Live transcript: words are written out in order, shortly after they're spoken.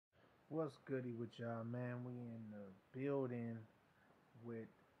What's goody with y'all, man? We in the building with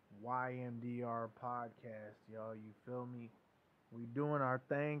YMDR podcast, y'all. You feel me? We doing our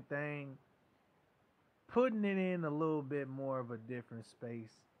thing, putting it in a little bit more of a different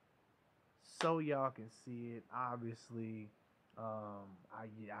space so y'all can see it. Obviously,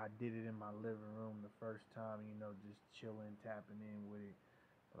 I did it in my living room the first time, just chilling, tapping in with it.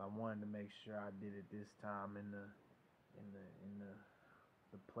 But I wanted to make sure I did it this time in the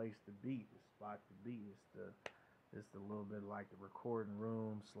place to be, the spot to be. It's a little bit like the recording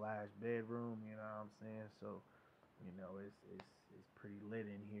room slash bedroom, you know what I'm saying? So, it's pretty lit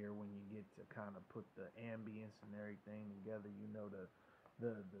in here when you get to kind of put the ambience and everything together.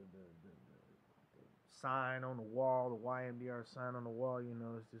 The sign on the wall, the YMDR sign on the wall,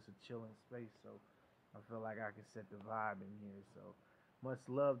 it's just a chilling space. So I feel like I can set the vibe in here. So much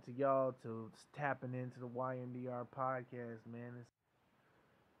love to y'all to tapping into the YMDR podcast, man.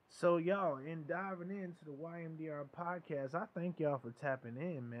 So y'all, in diving into the YMDR podcast, I thank y'all for tapping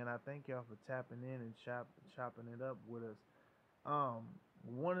in, man. I thank y'all for tapping in and chopping it up with us.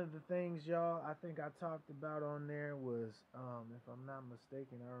 One of the things, y'all, I think I talked about on there was, if I'm not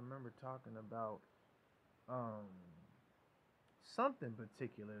mistaken, I remember talking about something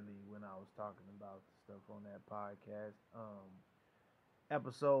particularly when I was talking about stuff on that podcast.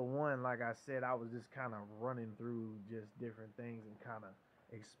 Episode 1, like I said, I was just kind of running through just different things and kind of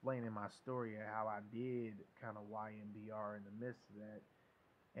explaining my story and how I did kind of YMDR in the midst of that.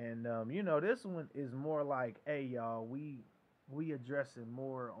 And this one is more like, hey y'all, we addressing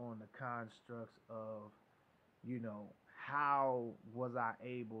more on the constructs of, how was I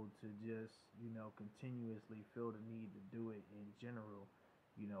able to just, continuously feel the need to do it in general,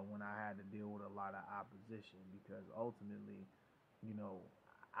 when I had to deal with a lot of opposition, because ultimately,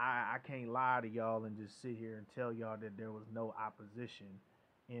 I can't lie to y'all and just sit here and tell y'all that there was no opposition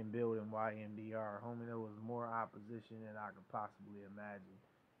in building YMDR. Homie, there was more opposition than I could possibly imagine.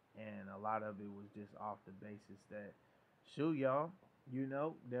 And a lot of it was just off the basis that, shoot, y'all,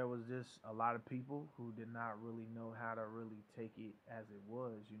 there was just a lot of people who did not really know how to really take it as it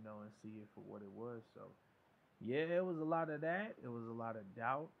was, and see it for what it was. So, yeah, it was a lot of that. It was a lot of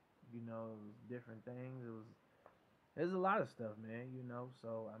doubt. It was different things. There's a lot of stuff, man,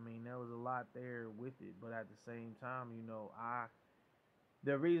 So, I mean, there was a lot there with it. But at the same time,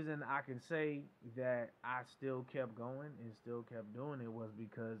 the reason I can say that I still kept going and still kept doing it was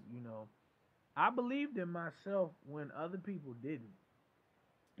because, I believed in myself when other people didn't.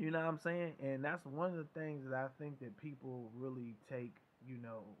 You know what I'm saying? And that's one of the things that I think that people really take,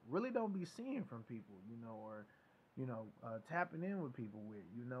 really don't be seeing from people, or, tapping in with people with,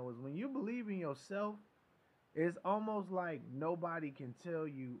 is when you believe in yourself, it's almost like nobody can tell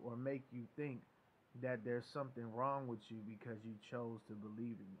you or make you think that there's something wrong with you because you chose to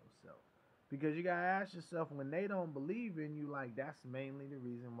believe in yourself. Because you gotta ask yourself, when they don't believe in you, like, that's mainly the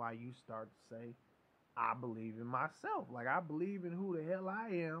reason why you start to say, I believe in myself. Like, I believe in who the hell I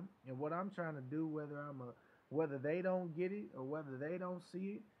am and what I'm trying to do, whether they don't get it or whether they don't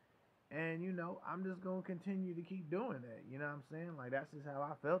see it. And, I'm just going to continue to keep doing that. You know what I'm saying? Like, that's just how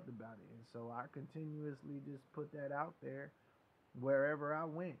I felt about it. And so I continuously just put that out there wherever I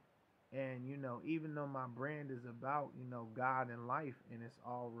went. And, even though my brand is about, God and life, and it's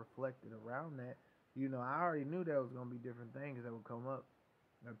all reflected around that, I already knew there was going to be different things that would come up.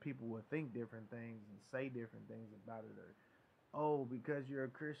 Or people would think different things and say different things about it. Or, oh, because you're a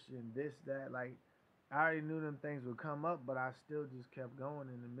Christian, this, that. Like, I already knew them things would come up, but I still just kept going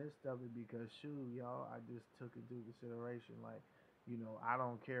in the midst of it because, shoot, y'all, I just took it into consideration. Like, I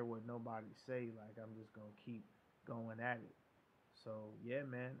don't care what nobody say. Like, I'm just going to keep going at it. So, yeah,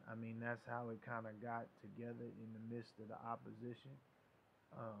 man. I mean, that's how it kind of got together in the midst of the opposition.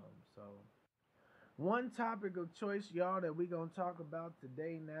 So, one topic of choice, y'all, that we're going to talk about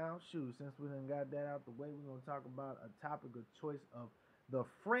today now. Shoot, since we done got that out the way, we're going to talk about a topic of choice of the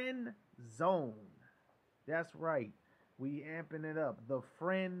friend zone. That's right. We amping it up. The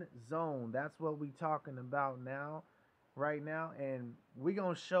friend zone. That's what we talking about now, right now. And we're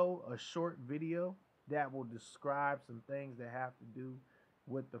going to show a short video that will describe some things that have to do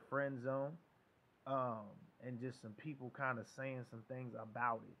with the friend zone. And just some people kind of saying some things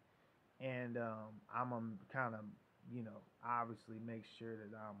about it. And I'm going to kind of, obviously make sure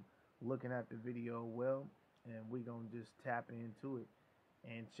that I'm looking at the video well. And we're going to just tap into it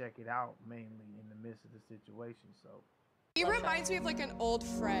and check it out, mainly in the midst of the situation. So he reminds me of like an old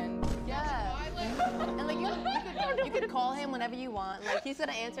friend. Yeah. And like you could call him whenever you want. Like, he's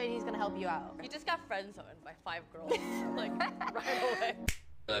gonna answer and he's gonna help you out. You just got friend-zoned by 5 girls, like, right away.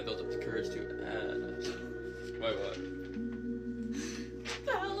 I built up the courage to add. Wait, what? What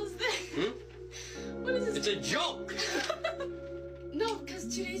the hell is this? a joke. No,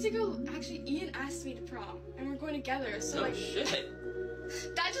 because 2 days ago, actually, Ian asked me to prom, and we're going together. So No like, shit.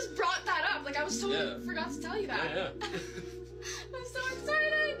 that just brought that up. Like I was totally forgot to tell you that. Yeah. I'm so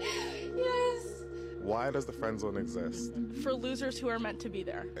excited. Yes. Why does the friend zone exist? For losers who are meant to be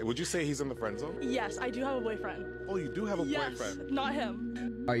there. Would you say he's in the friend zone? Yes, I do have a boyfriend. Oh, you do have a Yes, boyfriend. not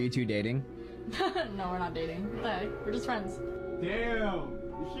him. Are you two dating? No, we're not dating. We're just friends. Damn!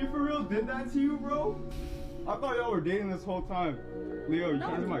 She for real did that to you, bro? I thought y'all were dating this whole time. Leo, you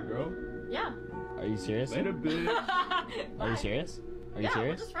trying to be my girl? Yeah. Are you serious? Later, bitch. Are you serious? Are you Yeah, we're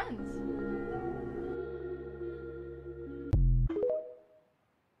serious? just friends.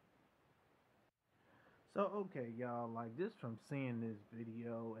 So okay, y'all, like just from seeing this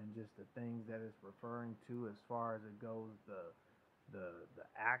video and just the things that it's referring to as far as it goes, the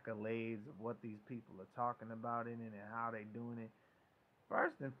accolades of what these people are talking about in it and how they doing it.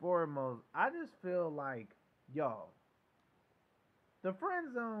 First and foremost, I just feel like, y'all, the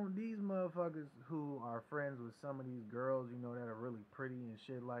friend zone, these motherfuckers who are friends with some of these girls, you know, that are really pretty and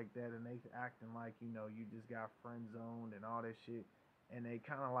shit like that, and they acting like, you know, you just got friend zoned and all that shit, and they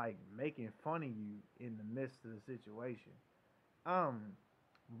kind of like making fun of you in the midst of the situation.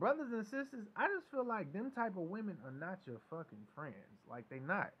 Brothers and sisters, I just feel like them type of women are not your fucking friends. Like, they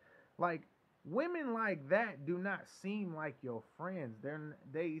not. Like, women like that do not seem like your friends.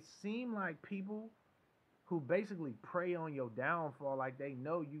 They seem like people who basically prey on your downfall. Like, they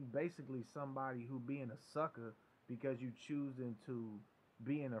know you basically somebody who being a sucker because you choosing to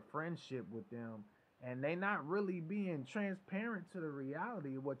be in a friendship with them, and they not really being transparent to the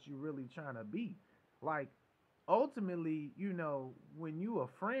reality of what you really trying to be. Like, ultimately, you know, when you a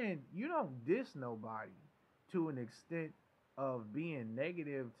friend, you don't diss nobody to an extent of being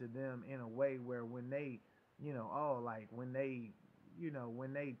negative to them in a way where when they, you know, oh, like when they, you know,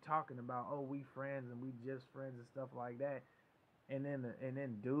 when they talking about, oh, we friends and we just friends and stuff like that, and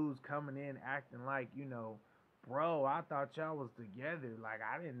then dudes coming in acting like, you know, bro, I thought y'all was together, like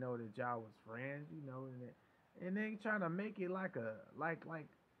I didn't know that y'all was friends, you know, and they trying to make it like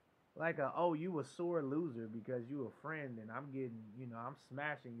a oh, you a sore loser because you a friend and I'm getting, you know, I'm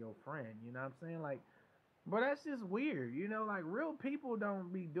smashing your friend, you know what I'm saying? Like, but that's just weird, you know, like real people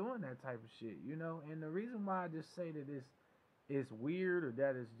don't be doing that type of shit, you know. And the reason why I just say that it's weird or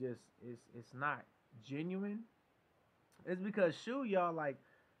that it's just it's not genuine is because y'all, like,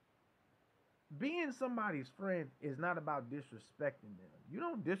 being somebody's friend is not about disrespecting them. You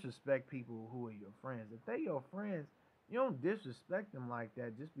don't disrespect people who are your friends. If they your friends, you don't disrespect them like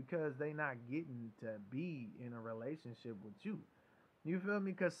that just because they not getting to be in a relationship with you. You feel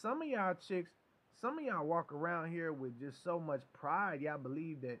me? Because some of y'all chicks, some of y'all walk around here with just so much pride. Y'all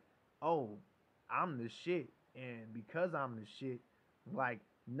believe that, oh, I'm the shit. And because I'm the shit, like,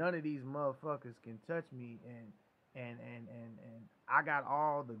 none of these motherfuckers can touch me. And I got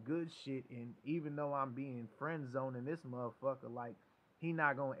all the good shit. And even though I'm being friend zoning this motherfucker, like, he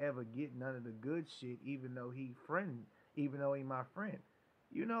not gonna ever get none of the good shit, even though he my friend.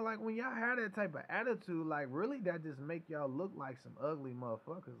 You know, like, when y'all have that type of attitude, like, really that just make y'all look like some ugly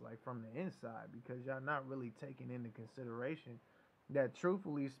motherfuckers, like, from the inside, because y'all not really taking into consideration that,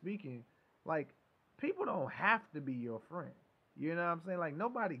 truthfully speaking, like, people don't have to be your friend. You know what I'm saying? Like,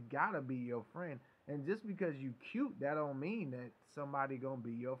 nobody gotta be your friend. And just because you cute, that don't mean that somebody gonna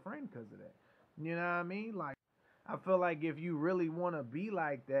be your friend because of that. You know what I mean? Like, I feel like if you really want to be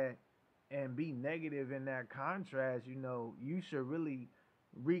like that and be negative in that contrast, you know, you should really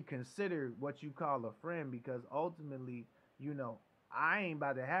reconsider what you call a friend, because ultimately, you know, I ain't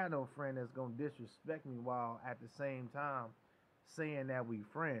about to have no friend that's gonna disrespect me while at the same time saying that we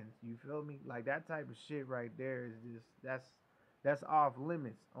friends. You feel me? Like, that type of shit right there is just, that's off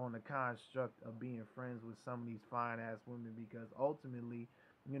limits on the construct of being friends with some of these fine ass women, because ultimately,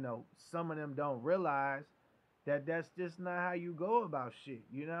 you know, some of them don't realize that that's just not how you go about shit.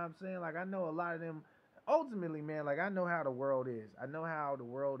 You know what I'm saying? Like, I know a lot of them, ultimately, man, like, I know how the world is. I know how the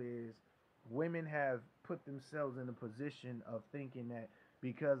world is. Women have put themselves in a position of thinking that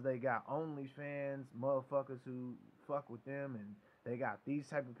because they got OnlyFans motherfuckers who fuck with them, and they got these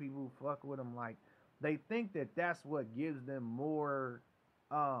type of people who fuck with them, like, they think that that's what gives them more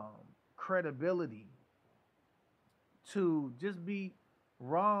credibility to just be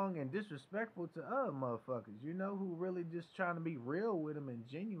wrong and disrespectful to other motherfuckers, you know, who really just trying to be real with them and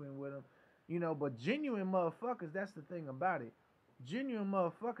genuine with them, you know. But genuine motherfuckers, that's the thing about it. Genuine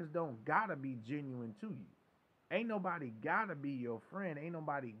motherfuckers don't gotta be genuine to you. Ain't nobody gotta be your friend. Ain't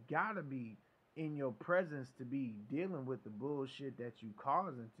nobody gotta be in your presence to be dealing with the bullshit that you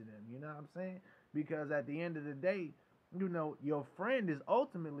causing to them. You know what I'm saying? Because at the end of the day, you know, your friend is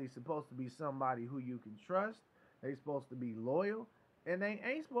ultimately supposed to be somebody who you can trust. They supposed to be loyal. And they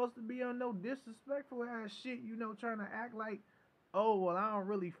ain't supposed to be on no disrespectful ass shit, you know, trying to act like, oh, well, I don't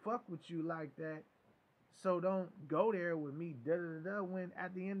really fuck with you like that, so don't go there with me, da da da da. When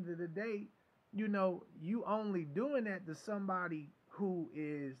at the end of the day, you know, you only doing that to somebody who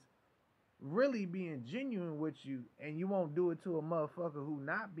is really being genuine with you, and you won't do it to a motherfucker who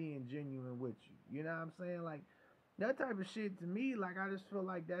not being genuine with you. You know what I'm saying? Like that type of shit to me, like I just feel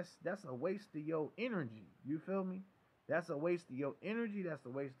like that's a waste of your energy. You feel me? That's a waste of your energy. That's a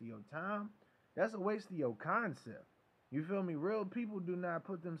waste of your time. That's a waste of your concept. You feel me? Real people do not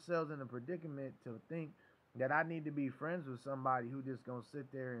put themselves in a predicament to think that I need to be friends with somebody who just gonna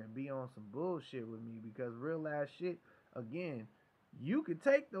sit there and be on some bullshit with me, because real ass shit, again, you could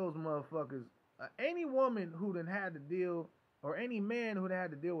take those motherfuckers. Any woman who done had to deal, or any man who done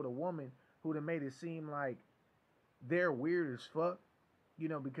had to deal with a woman who done made it seem like they're weird as fuck, you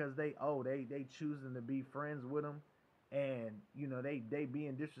know, because they choosing to be friends with them, and you know they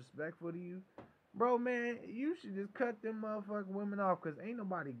being disrespectful to you, bro, man, you should just cut them motherfucking women off, because ain't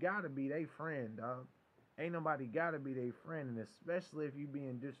nobody gotta be they friend, dog. Ain't nobody gotta be their friend, and especially if you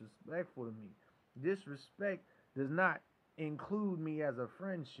being disrespectful to me. Disrespect does not include me as a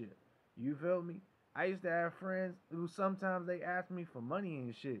friendship. You feel me? I used to have friends who sometimes they asked me for money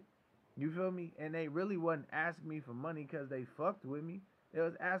and shit. You feel me? And they really wasn't asking me for money because they fucked with me. They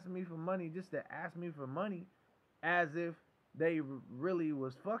was asking me for money just to ask me for money, as if they really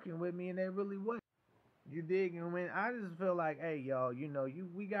was fucking with me, and they really wasn't. You dig? And when I just feel like, hey, y'all, you know,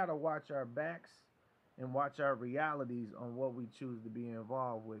 we gotta watch our backs and watch our realities on what we choose to be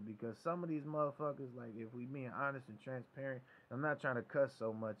involved with, because some of these motherfuckers, like, if we being honest and transparent, I'm not trying to cuss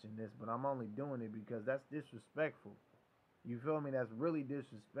so much in this, but I'm only doing it because that's disrespectful. You feel me? That's really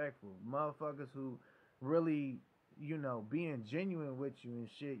disrespectful. Motherfuckers who really, you know, being genuine with you and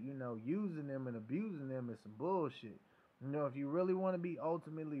shit, you know, using them and abusing them is some bullshit. You know, if you really want to be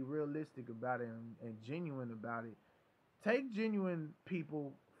ultimately realistic about it and genuine about it, take genuine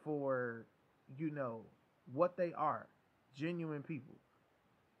people for, you know, what they are. Genuine people.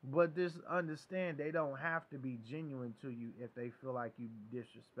 But just understand they don't have to be genuine to you if they feel like you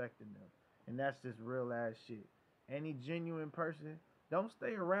disrespecting them. And that's just real ass shit. Any genuine person, don't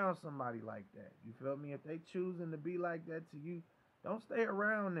stay around somebody like that. You feel me? If they choosing to be like that to you, don't stay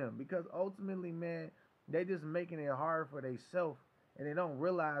around them, because ultimately, man, they just making it hard for themselves, and they don't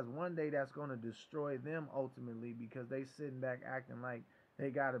realize one day that's going to destroy them ultimately, because they sitting back acting like they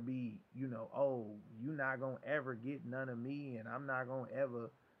got to be, you know, oh, you not going to ever get none of me, and I'm not going to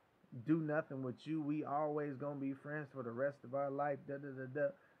ever do nothing with you. We always going to be friends for the rest of our life, da da da da.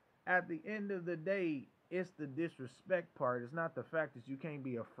 At the end of the day, it's the disrespect part. It's not the fact that you can't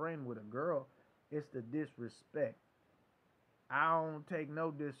be a friend with a girl. It's the disrespect. I don't take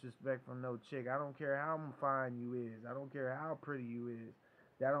no disrespect from no chick. I don't care how fine you is. I don't care how pretty you is.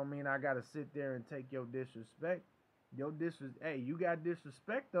 That don't mean I gotta sit there and take your disrespect. Hey, you got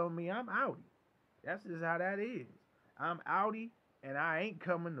disrespect on me, I'm outie. That's just how that is. I'm outie, and I ain't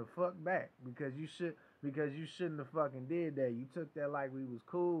coming the fuck back, because you shouldn't have fucking did that. You took that like we was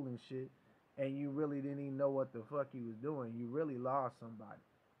cool and shit, and you really didn't even know what the fuck you was doing. You really lost somebody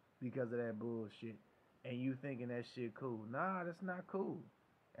because of that bullshit. And you thinking that shit cool. Nah, that's not cool.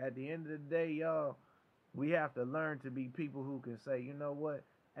 At the end of the day, y'all, we have to learn to be people who can say, you know what?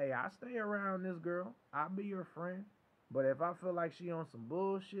 Hey, I stay around this girl. I'll be your friend. But if I feel like she on some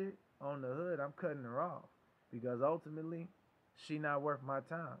bullshit on the hood, I'm cutting her off. Because ultimately, she not worth my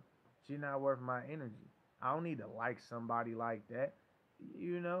time. She not worth my energy. I don't need to like somebody like that.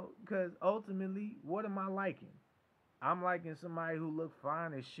 You know, because ultimately, what am I liking? I'm liking somebody who look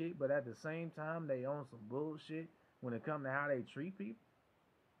fine as shit, but at the same time, they own some bullshit when it comes to how they treat people.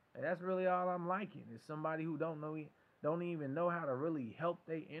 And that's really all I'm liking. Is somebody who don't even know how to really help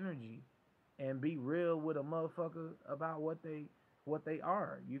their energy and be real with a motherfucker about what they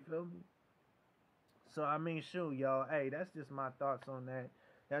are. You feel me? So I mean, shoot, y'all. Hey, that's just my thoughts on that.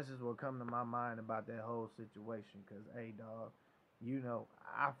 That's just what come to my mind about that whole situation. Cause, hey, dog, you know,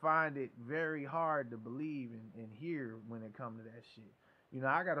 I find it very hard to believe and hear when it comes to that shit. You know,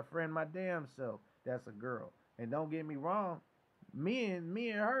 I got a friend my damn self that's a girl. And don't get me wrong, me and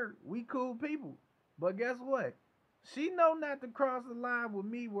her, we cool people. But guess what? She know not to cross the line with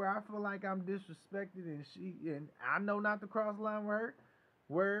me where I feel like I'm disrespected, and I know not to cross the line with her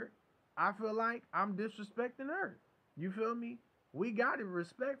where I feel like I'm disrespecting her. You feel me? We got to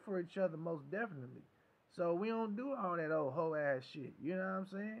respect for each other, most definitely. So we don't do all that old hoe ass shit. You know what I'm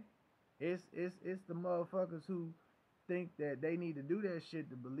saying? It's the motherfuckers who think that they need to do that shit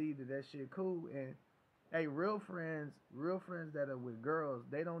to believe that shit cool, and Hey, real friends that are with girls,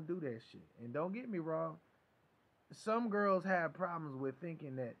 they don't do that shit. And don't get me wrong, some girls have problems with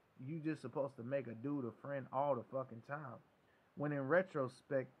thinking that you just supposed to make a dude a friend all the fucking time. When in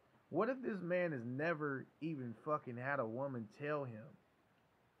retrospect, what if this man has never even fucking had a woman tell him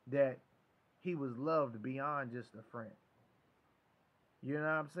that he was loved beyond just a friend? You know what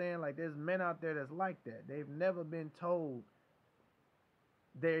I'm saying? Like, there's men out there that's like that. They've never been told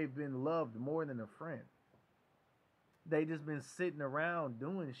they've been loved more than a friend. They just been sitting around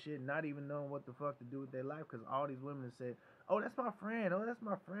doing shit, not even knowing what the fuck to do with their life, because all these women have said, oh, that's my friend, oh, that's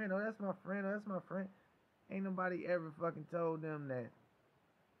my friend, oh, that's my friend, oh, that's my friend. Ain't nobody ever fucking told them that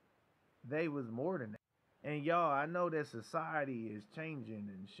they was more than that. And y'all, I know that society is changing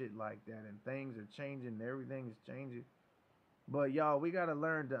and shit like that, and things are changing, and everything is changing. But y'all, we gotta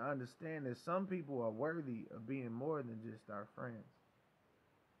learn to understand that some people are worthy of being more than just our friends.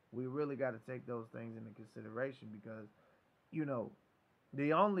 We really got to take those things into consideration, because, you know,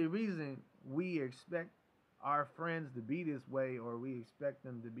 the only reason we expect our friends to be this way, or we expect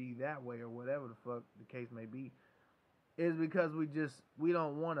them to be that way, or whatever the fuck the case may be, is because we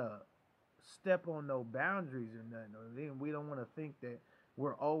don't want to step on no boundaries or nothing. Or then we don't want to think that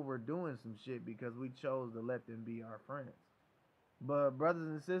we're overdoing some shit because we chose to let them be our friends. But brothers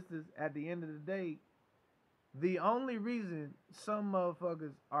and sisters, at the end of the day, the only reason some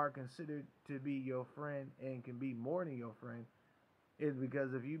motherfuckers are considered to be your friend and can be more than your friend is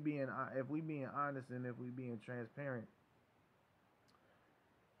because if we being honest and if we being transparent,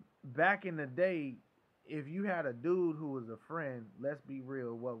 back in the day, if you had a dude who was a friend, let's be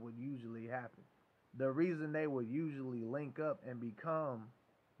real, what would usually happen? The reason they would usually link up and become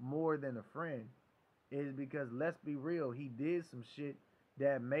more than a friend is because, let's be real, he did some shit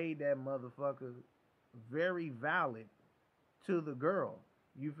that made that motherfucker very valid to the girl.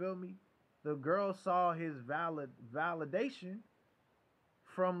 You feel me? The girl saw his validation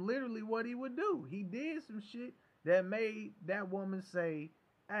from literally what he would do. He did some shit that made that woman say,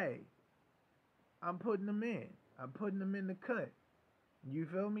 hey, I'm putting them in. I'm putting them in the cut. You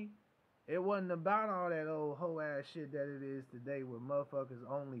feel me? It wasn't about all that old hoe ass shit that it is today, where motherfuckers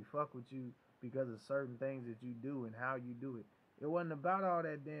only fuck with you because of certain things that you do and how you do it. It wasn't about all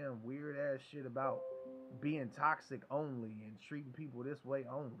that damn weird ass shit about being toxic only and treating people this way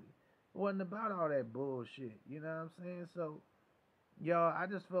only. It wasn't about all that bullshit. You know what I'm saying? So, y'all, I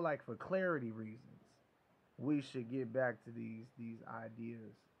just feel like for clarity reasons, we should get back to these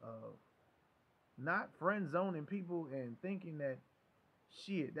ideas of not friend zoning people and thinking that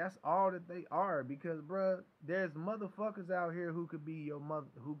shit, that's all that they are. Because, bruh, there's motherfuckers out here who could be your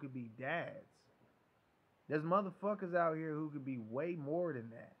mother, who could be dads. There's motherfuckers out here who could be way more than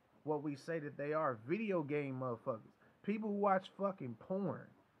that. What we say that they are. Video game motherfuckers. People who watch fucking porn.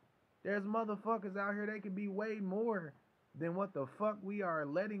 There's motherfuckers out here that could be way more than what the fuck we are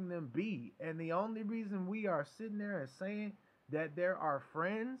letting them be. And the only reason we are sitting there and saying that there are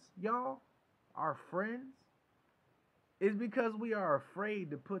friends, y'all, our friends, is because we are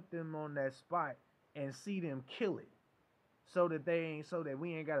afraid to put them on that spot and see them kill it, so that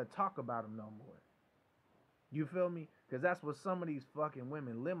we ain't gotta talk about them no more. You feel me? Because that's what some of these fucking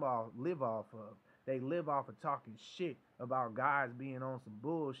women live off of. They live off of talking shit about guys being on some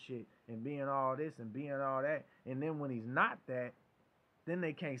bullshit and being all this and being all that. And then when he's not that, then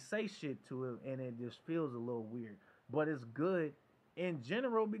they can't say shit to him, and it just feels a little weird. But it's good in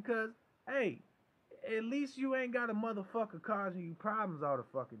general because, hey, at least you ain't got a motherfucker causing you problems all the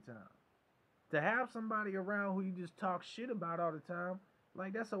fucking time. To have somebody around who you just talk shit about all the time,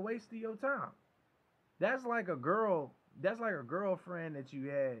 like, that's a waste of your time. That's like a girlfriend that you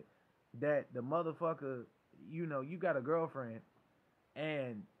had, that the motherfucker, you know, you got a girlfriend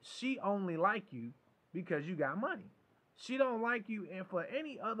and she only like you because you got money. She don't like you and for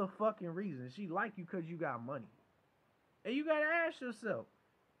any other fucking reason. She like you because you got money. And you gotta ask yourself,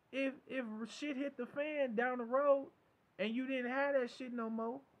 if shit hit the fan down the road and you didn't have that shit no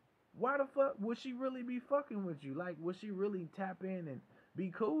more, why the fuck would she really be fucking with you? Like, would she really tap in and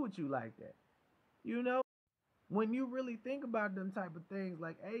be cool with you like that? You know, when you really think about them type of things,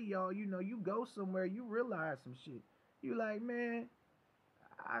 like, hey, y'all, you know, you go somewhere, you realize some shit. You like, man,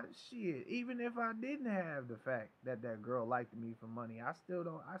 shit, even if I didn't have the fact that that girl liked me for money, I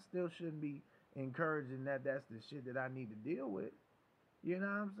still shouldn't be encouraging that that's the shit that I need to deal with. You know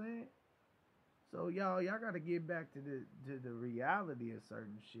what I'm saying? So y'all gotta get back to the reality of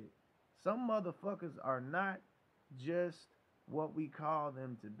certain shit. Some motherfuckers are not just what we call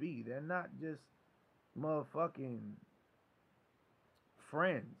them to be. They're not just motherfucking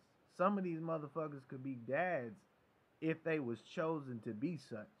friends. Some of these motherfuckers could be dads if they was chosen to be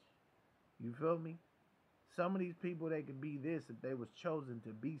such. You feel me? Some of these people, they could be this if they was chosen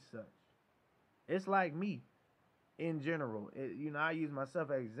to be such. It's like me in general. I use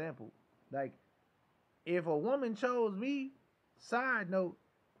myself as an example. Like, if a woman chose me, side note,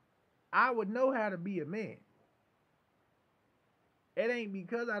 I would know how to be a man. It ain't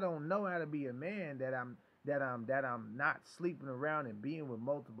because I don't know how to be a man that I'm not sleeping around and being with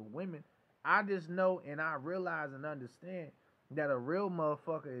multiple women. I just know and I realize and understand that a real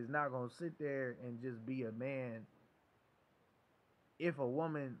motherfucker is not gonna sit there and just be a man if a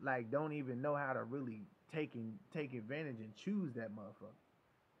woman like don't even know how to really take advantage and choose that motherfucker.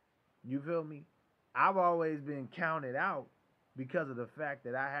 You feel me? I've always been counted out because of the fact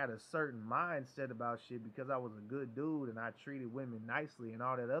that I had a certain mindset about shit because I was a good dude and I treated women nicely and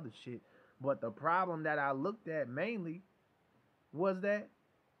all that other shit. But the problem that I looked at mainly was that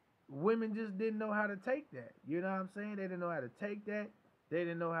women just didn't know how to take that. You know what I'm saying? They didn't know how to take that. They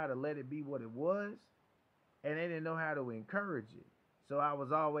didn't know how to let it be what it was. And they didn't know how to encourage it. So I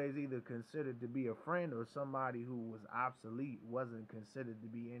was always either considered to be a friend or somebody who was obsolete, wasn't considered to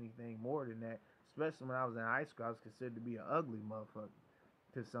be anything more than that. Especially when I was in high school, I was considered to be an ugly motherfucker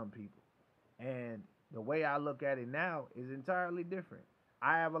to some people. And the way I look at it now is entirely different.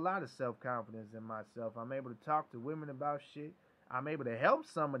 I have a lot of self-confidence in myself. I'm able to talk to women about shit. I'm able to help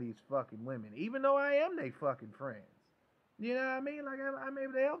some of these fucking women, even though I am they fucking friends. You know what I mean? Like, I'm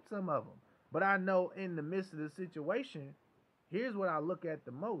able to help some of them. But I know in the midst of the situation, here's what I look at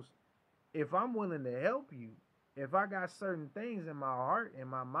the most. If I'm willing to help you, if I got certain things in my heart and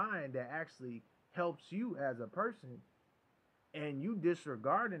my mind that actually helps you as a person, and you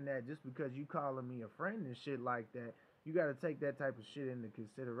disregarding that just because you calling me a friend and shit like that, you got to take that type of shit into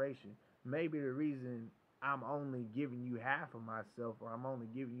consideration. Maybe the reason I'm only giving you half of myself or I'm only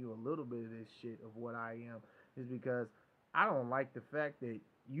giving you a little bit of this shit of what I am is because I don't like the fact that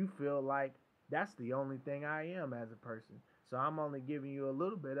you feel like that's the only thing I am as a person. So I'm only giving you a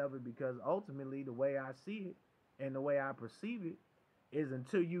little bit of it because ultimately the way I see it and the way I perceive it is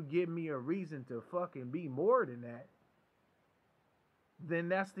until you give me a reason to fucking be more than that, then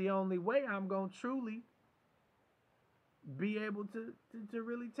that's the only way I'm going to truly be able to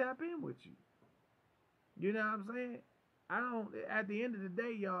really tap in with you. You know what I'm saying? At the end of the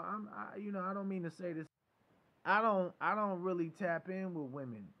day, y'all, I don't mean to say this. I don't really tap in with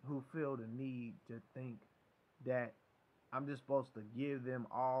women who feel the need to think that I'm just supposed to give them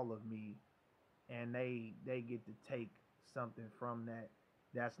all of me and they get to take something from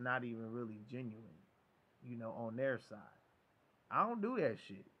that's not even really genuine, on their side. I don't do that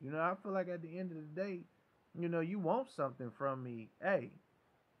shit. I feel like at the end of the day, you want something from me. Hey,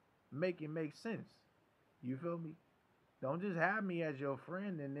 make it make sense. You feel me? Don't just have me as your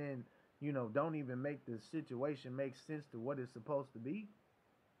friend and then, don't even make the situation make sense to what it's supposed to be.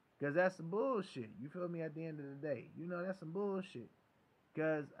 Because that's some bullshit. You feel me? At the end of the day, that's some bullshit.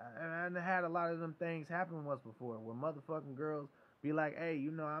 Because I had a lot of them things happen once before where motherfucking girls be like, hey,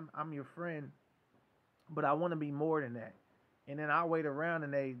 I'm your friend, but I want to be more than that. And then I wait around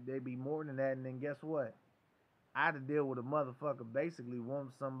and they be more than that. And then guess what? I had to deal with a motherfucker basically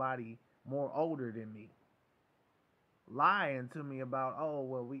wanting somebody more older than me. Lying to me about, oh,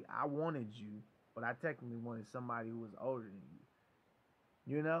 well, I wanted you, but I technically wanted somebody who was older than you.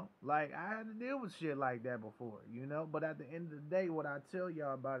 Like I had to deal with shit like that before, but at the end of the day, what I tell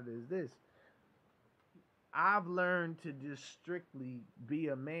y'all about it is this. I've learned to just strictly be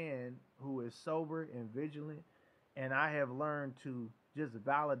a man who is sober and vigilant, and I have learned to just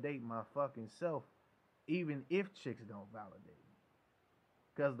validate my fucking self, even if chicks don't validate me.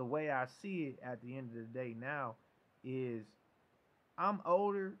 Because the way I see it at the end of the day now is I'm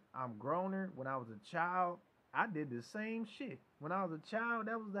older, I'm growner. When I was a child, I did the same shit. When I was a child,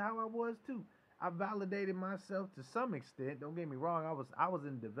 that was how I was too. I validated myself to some extent. Don't get me wrong, I was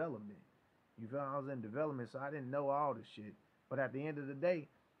in development. You feel me? I was in development, so I didn't know all the shit. But at the end of the day,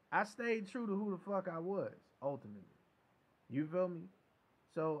 I stayed true to who the fuck I was, ultimately. You feel me?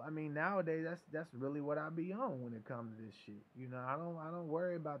 So, nowadays, that's really what I be on when it comes to this shit. I don't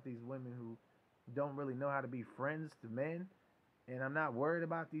worry about these women who don't really know how to be friends to men. And I'm not worried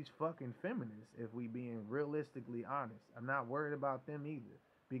about these fucking feminists, if we being realistically honest. I'm not worried about them either.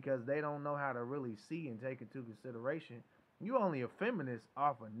 Because they don't know how to really see and take into consideration. You only a feminist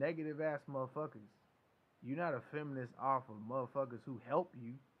off of negative ass motherfuckers. You're not a feminist off of motherfuckers who help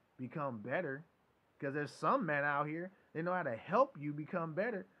you become better. Because there's some men out here, they know how to help you become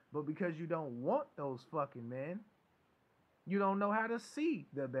better. But because you don't want those fucking men, you don't know how to see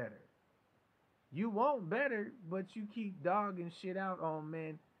the better. You want better, but you keep dogging shit out on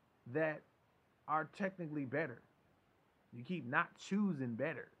men that are technically better. You keep not choosing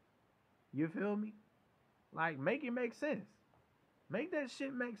better. You feel me? Like, make it make sense. Make that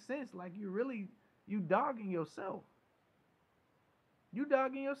shit make sense. Like, you dogging yourself. You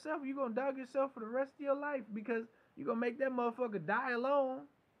dogging yourself. You gonna dog yourself for the rest of your life because you gonna make that motherfucker die alone.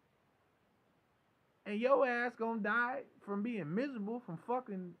 And your ass gonna die from being miserable from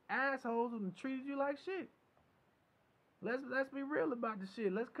fucking assholes who treated you like shit. Let's be real about the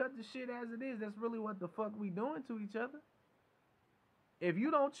shit. Let's cut the shit as it is. That's really what the fuck we doing to each other. If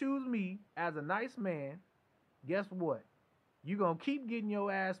you don't choose me as a nice man, guess what? You gonna keep getting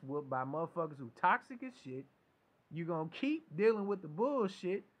your ass whooped by motherfuckers who toxic as shit. You gonna keep dealing with the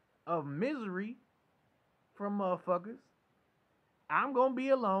bullshit of misery from motherfuckers. I'm gonna be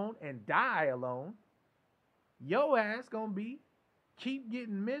alone and die alone. Your ass gonna be keep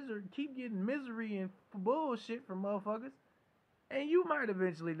getting misery and bullshit from motherfuckers, and you might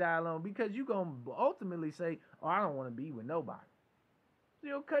eventually die alone because you gonna ultimately say, "Oh, I don't want to be with nobody." So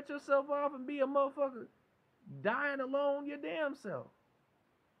you'll cut yourself off and be a motherfucker dying alone your damn self.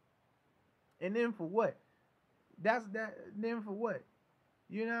 And then for what? Then for what?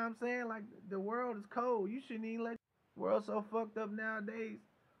 You know what I'm saying? Like, the world is cold. You shouldn't even let the world so fucked up nowadays.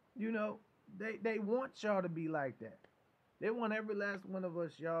 You know, they want y'all to be like that. They want every last one of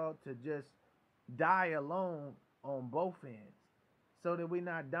us, y'all, to just die alone on both ends so that we're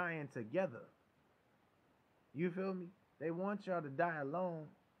not dying together. You feel me? They want y'all to die alone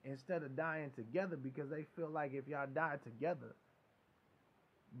instead of dying together because they feel like if y'all die together,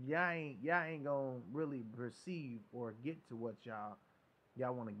 y'all ain't gonna really perceive or get to what y'all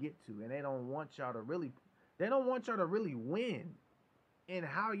want to get to. And they don't want y'all to really win in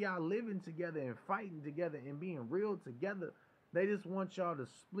how y'all living together and fighting together and being real together. They just want y'all to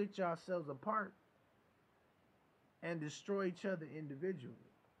split yourselves apart and destroy each other individually.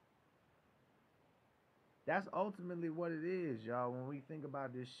 That's ultimately what it is, y'all. When we think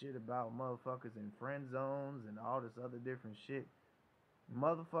about this shit about motherfuckers in friend zones and all this other different shit,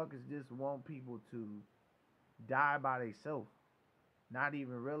 motherfuckers just want people to die by themselves, not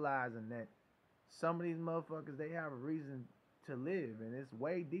even realizing that some of these motherfuckers, they have a reason to live, and it's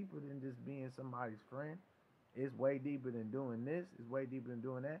way deeper than just being somebody's friend. It's way deeper than doing this. It's way deeper than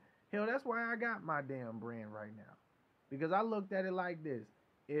doing that. Hell, that's why I got my damn brand right now, because I looked at it like this: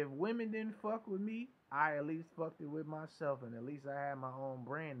 if women didn't fuck with me, I at least fucked it with myself, and at least I had my own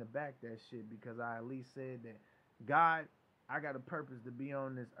brand to back that shit, because I at least said that, God, I got a purpose to be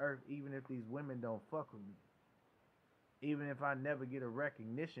on this earth, even if these women don't fuck with me. Even if I never get a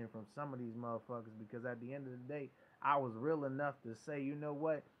recognition from some of these motherfuckers, because at the end of the day, I was real enough to say, you know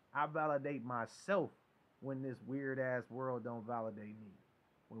what? I validate myself when this weird ass world don't validate me.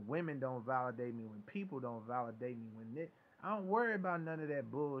 When women don't validate me, when people don't validate me, I don't worry about none of that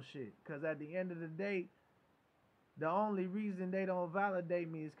bullshit. Because at the end of the day, the only reason they don't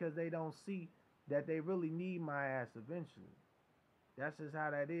validate me is because they don't see that they really need my ass eventually. That's just how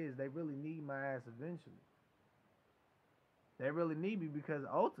that is. They really need my ass eventually. They really need me, because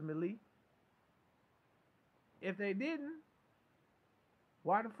ultimately, if they didn't,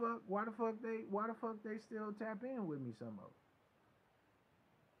 why the fuck they still tap in with me some more?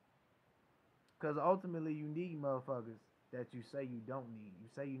 Because ultimately you need motherfuckers that you say you don't need. You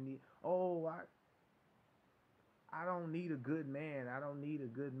say you need, oh, I don't need a good man. I don't need a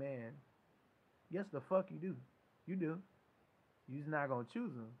good man. Yes, the fuck you do. You do. You're just not going to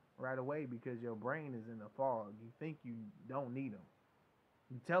choose them right away because your brain is in a fog. You think you don't need them.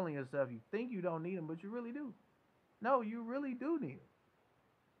 You're telling yourself you think you don't need them, but you really do. No, you really do need them.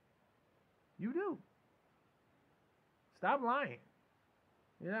 You do. Stop lying.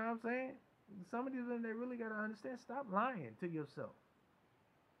 You know what I'm saying? Some of these women, they really got to understand, stop lying to yourself.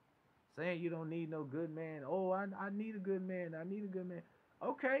 Saying you don't need no good man. Oh, I need a good man. I need a good man.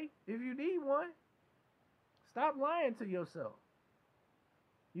 Okay, if you need one, stop lying to yourself.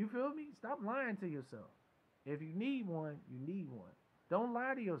 You feel me? Stop lying to yourself. If you need one, you need one. Don't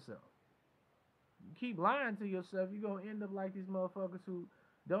lie to yourself. You keep lying to yourself, you're going to end up like these motherfuckers who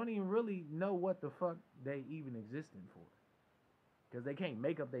don't even really know what the fuck they even existing for. Because they can't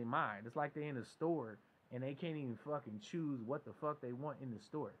make up their mind. It's like they're in a store and they can't even fucking choose what the fuck they want in the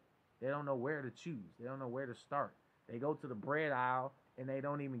store. They don't know where to choose. They don't know where to start. They go to the bread aisle and they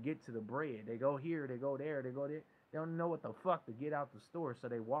don't even get to the bread. They go here, they go there, they go there. They don't know what the fuck to get out the store, so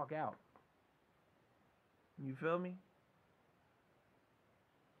they walk out. You feel me?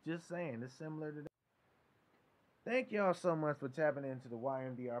 Just saying, it's similar to that. Thank y'all so much for tapping into the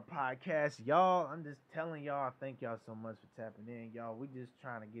YMDR podcast. Y'all, I'm just telling y'all, thank y'all so much for tapping in. Y'all, we just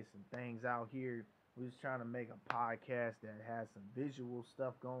trying to get some things out here. We're just trying to make a podcast that has some visual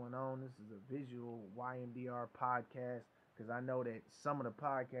stuff going on. This is a visual YMDR podcast. because I know that some of the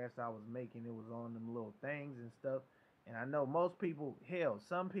podcasts I was making, it was on them little things and stuff. And I know most people, hell,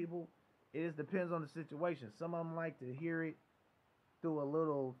 some people, it just depends on the situation. Some of them like to hear it through a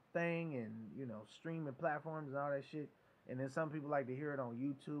little thing and, you know, streaming platforms and all that shit. And then some people like to hear it on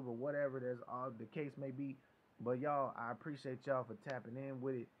YouTube or whatever there's all the case may be. But y'all, I appreciate y'all for tapping in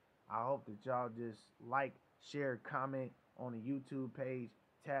with it. I hope that y'all just like, share, comment on the YouTube page,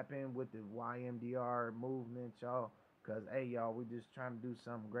 tap in with the YMDR movement, y'all. Cause hey, y'all, we just trying to do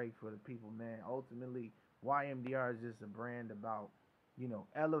something great for the people, man. Ultimately, YMDR is just a brand about, you know,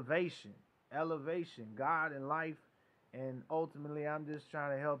 elevation, God in life. And ultimately, I'm just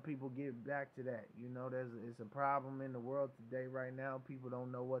trying to help people get back to that. You know, it's a problem in the world today right now. People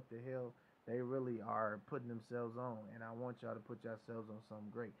don't know what the hell they really are putting themselves on. And I want y'all to put yourselves on something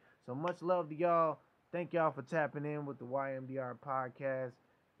great. So much love to y'all. Thank y'all for tapping in with the YMDR podcast.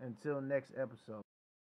 Until next episode.